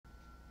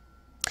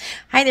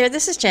Hi there,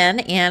 this is Jen,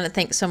 and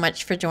thanks so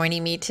much for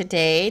joining me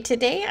today.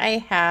 Today I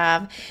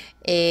have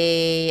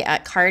a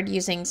card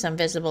using some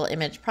visible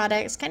image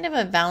products, kind of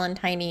a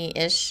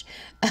Valentine-ish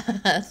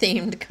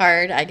themed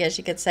card, I guess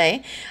you could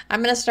say.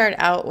 I'm going to start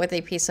out with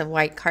a piece of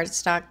white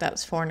cardstock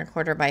that's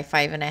 4¼ by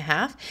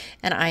 5½,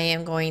 and I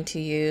am going to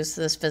use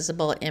this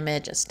visible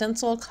image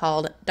stencil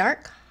called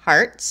Dark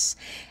Hearts.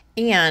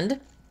 And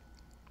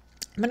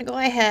I'm going to go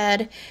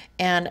ahead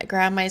and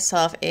grab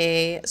myself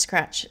a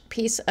scratch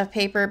piece of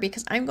paper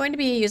because I'm going to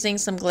be using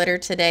some glitter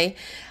today.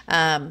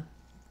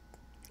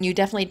 You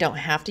definitely don't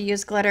have to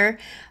use glitter,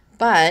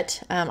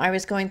 but I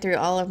was going through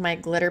all of my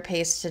glitter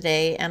paste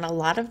today and a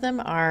lot of them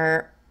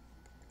are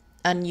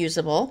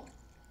unusable,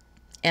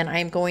 and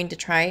I'm going to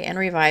try and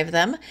revive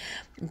them.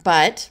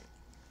 But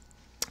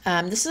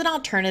this is an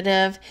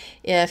alternative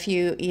if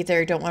you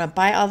either don't want to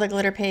buy all the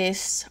glitter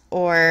pastes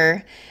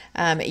or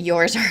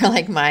yours are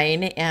like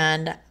mine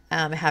and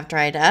have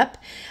dried up.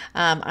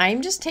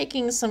 I'm just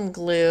taking some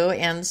glue,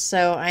 and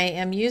so I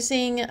am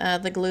using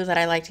the glue that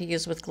I like to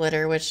use with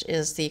glitter, which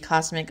is the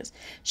Cosmic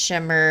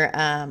Shimmer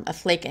a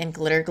Flake and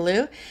Glitter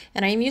glue.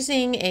 And I'm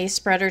using a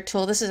spreader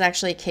tool. This is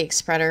actually a cake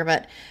spreader,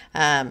 but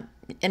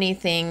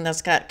anything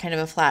that's got kind of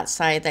a flat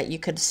side that you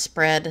could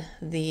spread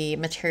the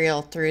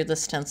material through the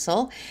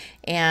stencil.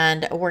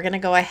 And we're going to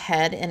go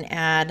ahead and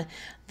add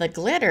the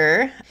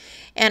glitter.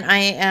 And I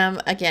am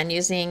again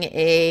using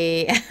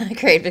a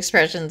Creative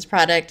Expressions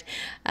product.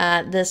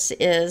 This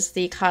is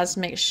the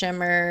Cosmic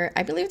Shimmer.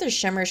 I believe they're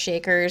shimmer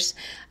shakers.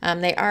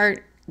 They are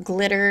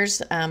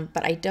glitters,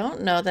 but I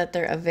don't know that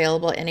they're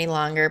available any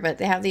longer. But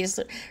they have these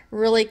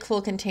really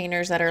cool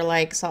containers that are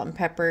like salt and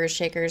pepper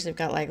shakers. They've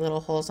got like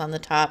little holes on the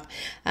top.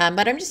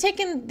 But I'm just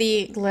taking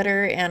the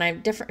glitter and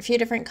I've a few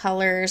different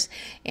colors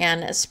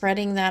and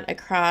spreading that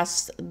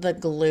across the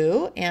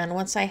glue. And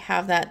once I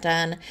have that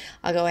done,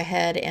 I'll go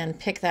ahead and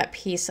pick that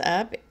piece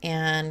up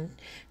and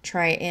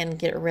try and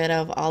get rid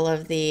of all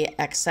of the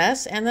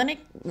excess. And then I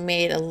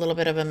made a little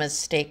bit of a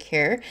mistake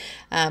here.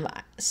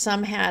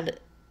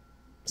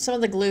 Some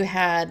of the glue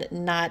had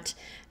not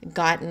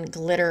gotten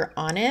glitter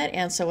on it,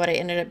 and so what I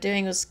ended up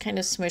doing was kind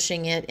of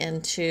smushing it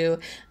into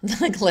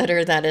the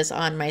glitter that is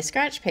on my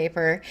scratch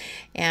paper,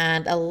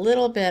 and a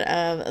little bit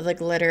of the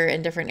glitter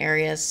in different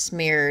areas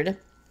smeared.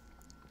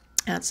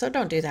 So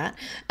don't do that.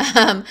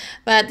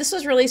 But this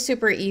was really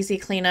super easy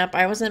cleanup.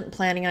 I wasn't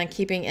planning on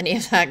keeping any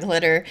of that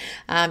glitter.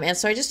 And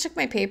so I just took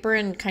my paper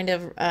and kind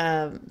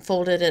of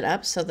folded it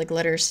up so the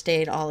glitter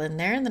stayed all in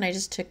there. And then I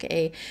just took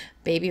a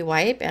baby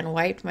wipe and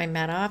wiped my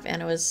mat off,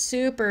 and it was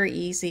super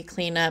easy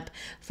cleanup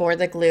for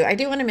the glue. I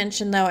do want to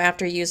mention though,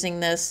 after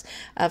using this,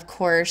 of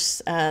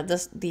course,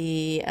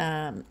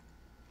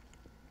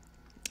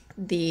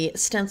 the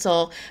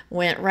stencil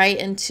went right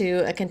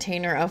into a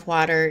container of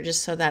water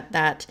just so that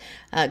that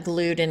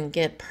glue didn't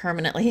get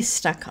permanently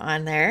stuck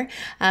on there.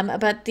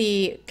 But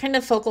the kind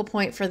of focal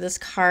point for this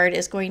card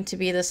is going to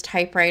be this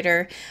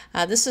typewriter.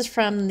 This is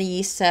from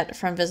the set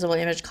from Visible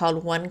Image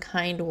called One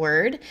Kind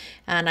Word,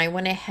 and I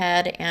went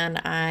ahead and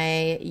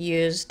I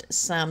used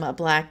some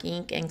black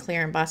ink and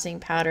clear embossing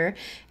powder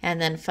and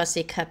then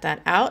fussy cut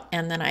that out,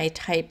 and then I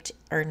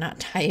and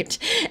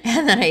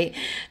then I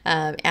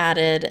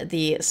added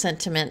the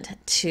sentiment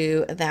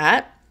to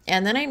that.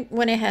 And then I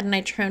went ahead and I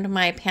trimmed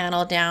my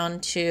panel down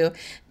to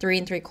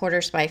 3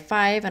 3/4 by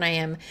 5, and I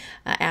am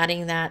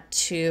adding that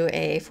to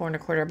a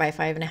 4¼ by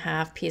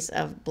 5½ piece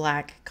of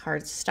black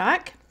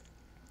cardstock.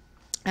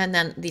 And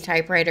then the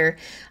typewriter,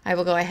 I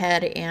will go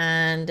ahead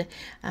and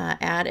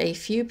add a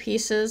few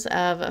pieces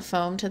of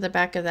foam to the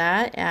back of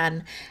that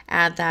and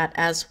add that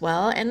as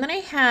well. And then I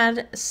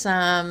had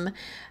some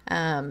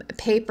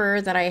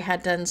paper that I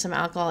had done some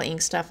alcohol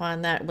ink stuff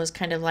on that was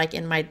kind of like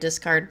in my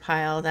discard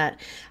pile that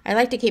I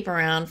like to keep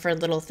around for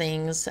little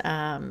things,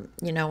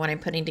 you know, when I'm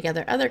putting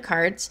together other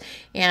cards.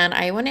 And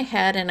I went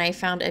ahead and I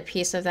found a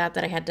piece of that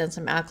I had done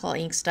some alcohol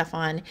ink stuff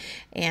on,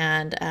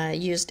 and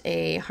used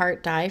a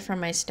heart die from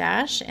my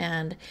stash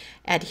and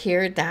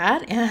adhered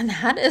that, and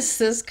that is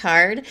this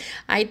card.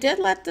 I did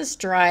let this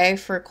dry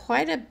for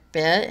quite a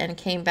bit and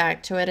came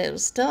back to it. It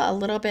was still a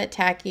little bit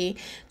tacky,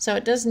 so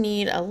it does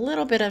need a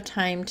little bit of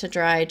time to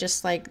dry,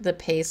 just like the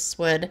pastes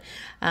would.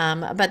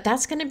 But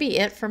that's going to be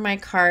it for my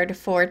card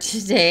for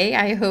today.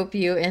 I hope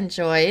you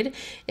enjoyed.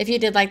 If you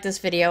did like this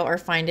video or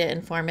find it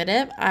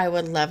informative, I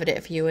would love it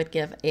if you would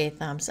give a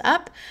thumbs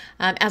up.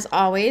 As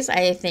always,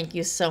 I thank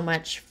you so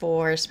much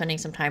for spending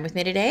some time with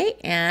me today,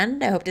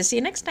 and I hope to see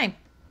you next time.